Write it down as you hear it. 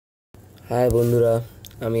High বন্ধুরা,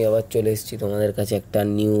 আমি আবার চলে এসেছি তোমাদের কাছে একটা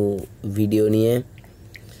নিউ ভিডিও নিয়ে।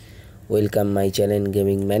 Welcome my channel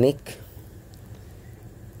gaming manic.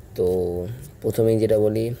 তো প্রথমেই যেটা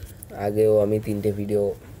বলি, আগেও আমি 3টে ভিডিও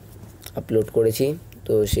আপলোড করেছি,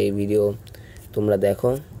 তো সেই ভিডিও তোমরা দেখো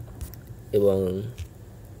এবং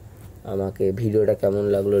আমাকে ভিডিওটা কেমন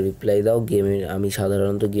লাগলো রিপ্লাই দাও। আমি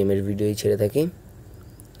সাধারণত গেমের ভিডিওই ছেড়ে থাকি।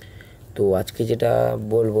 তো আজকে যেটা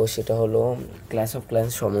বলবো সেটা হলো ক্ল্যাশ অফ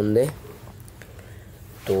ক্ল্যান্স সম্বন্ধে।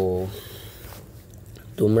 তো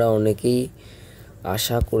তোমরা অনেকেই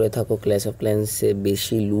আশা করে থাকো ক্ল্যাশ অফ ক্ল্যান্সে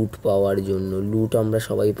বেশি লুট পাওয়ার জন্য। লুট আমরা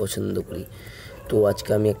সবাই পছন্দ করি। তো আজকে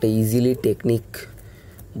আমি একটা ইজিলি টেকনিক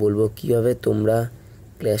বলবো কীভাবে তোমরা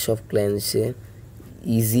ক্ল্যাশ অফ ক্ল্যান্সে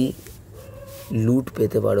ইজি লুট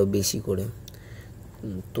পেতে পারো বেশি করে।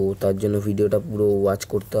 তো তার জন্য ভিডিওটা পুরো ওয়াচ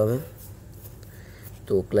করতে হবে।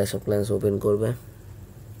 তো ক্ল্যাশ অফ ক্ল্যান্স ওপেন করবে।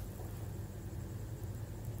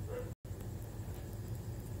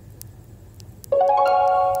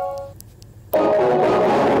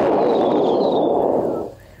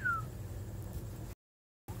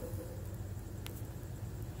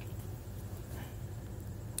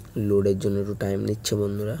 লোডের জন্য একটু টাইম নিচ্ছে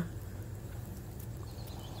বন্ধুরা।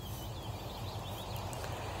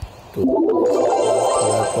 তো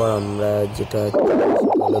তারপর আমরা যেটা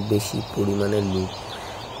বেশি পরিমাণে লুট,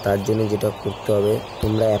 তার জন্য যেটা করতে হবে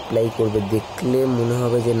তোমরা অ্যাপ্লাই করবে। দেখলে মনে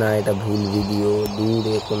হবে যে না এটা ভুল ভিডিও,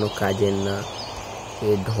 দূরে কোনো কাজের না,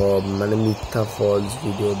 এ ঢব মানে মিথ্যা ফলস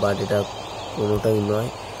ভিডিও, বাট এটা কোনোটাই নয়।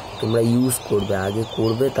 তোমরা ইউজ করবে, আগে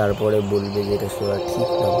করবে তারপরে বলবে যে এটা সেটা ঠিক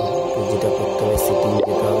না। তো যেটা করতে হবে সেটিং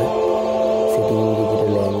যেতে হবে। সেটিংয়ে যেটা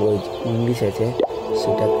ল্যাঙ্গুয়েজ ইংলিশ আছে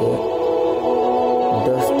সেটাকে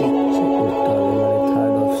ডস্টিক করতে হবে, মানে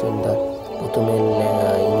থার্ড অপশানটা। প্রথমে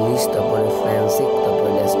ইংলিশ, তারপরে ফ্রান্সিক,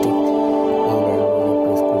 তারপরে ডস্টিক, এই ল্যাঙ্গুয়েজে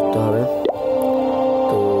প্রেস করতে হবে।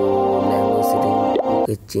 তো ল্যাঙ্গুয়েজ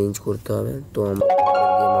সেটিংকে চেঞ্জ করতে হবে। তো আমার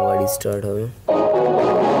গেম আবার রিস্টার্ট হবে,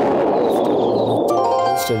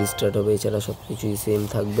 রিস্টার্ট হবে। এছাড়া সব কিছুই সেম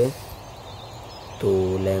থাকবে। তো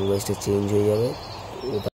ল্যাঙ্গুয়েজটা চেঞ্জ হয়ে যাবে।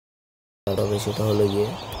 তবে সেটা হলো গিয়ে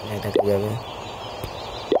অ্যাটাকে যাবে।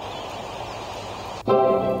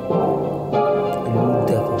 লুট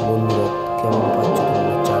দেখো বন্ধুরা কেমন পাচ্ছ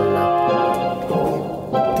তোমরা, 4 লাখ,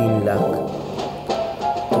 3 লাখ।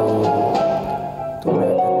 তো তোমরা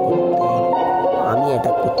আমি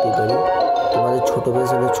অ্যাটাক করতেই পারি। তোমাদের ছোটো বেস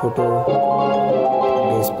হলে ছোটো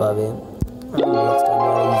বেস পাবে। নেক্সট আমি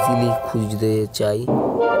ইজিলি খুঁজতে চাই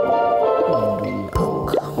 2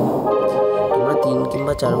 লাখ। তোমরা 3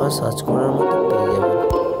 কিংবা 4 বার সার্চ করার মতো পেয়ে যাবে।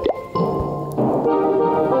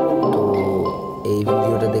 তো এই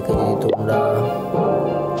ভিডিওটা দেখে যদি তোমরা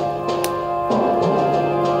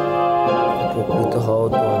উপকৃত হও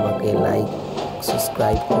তো আমাকে লাইক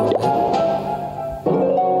সাবস্ক্রাইব করবে।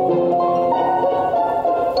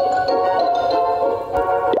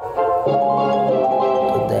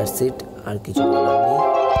 তো দ্যাটস ইট, আর কিছু বলার নেই।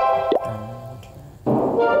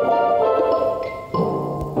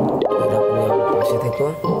 এরকমই আমার পাশে থেকো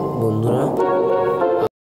বন্ধুরা।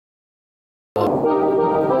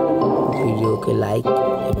 ভিডিওকে লাইক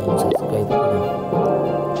এবং সাবস্ক্রাইব করুন।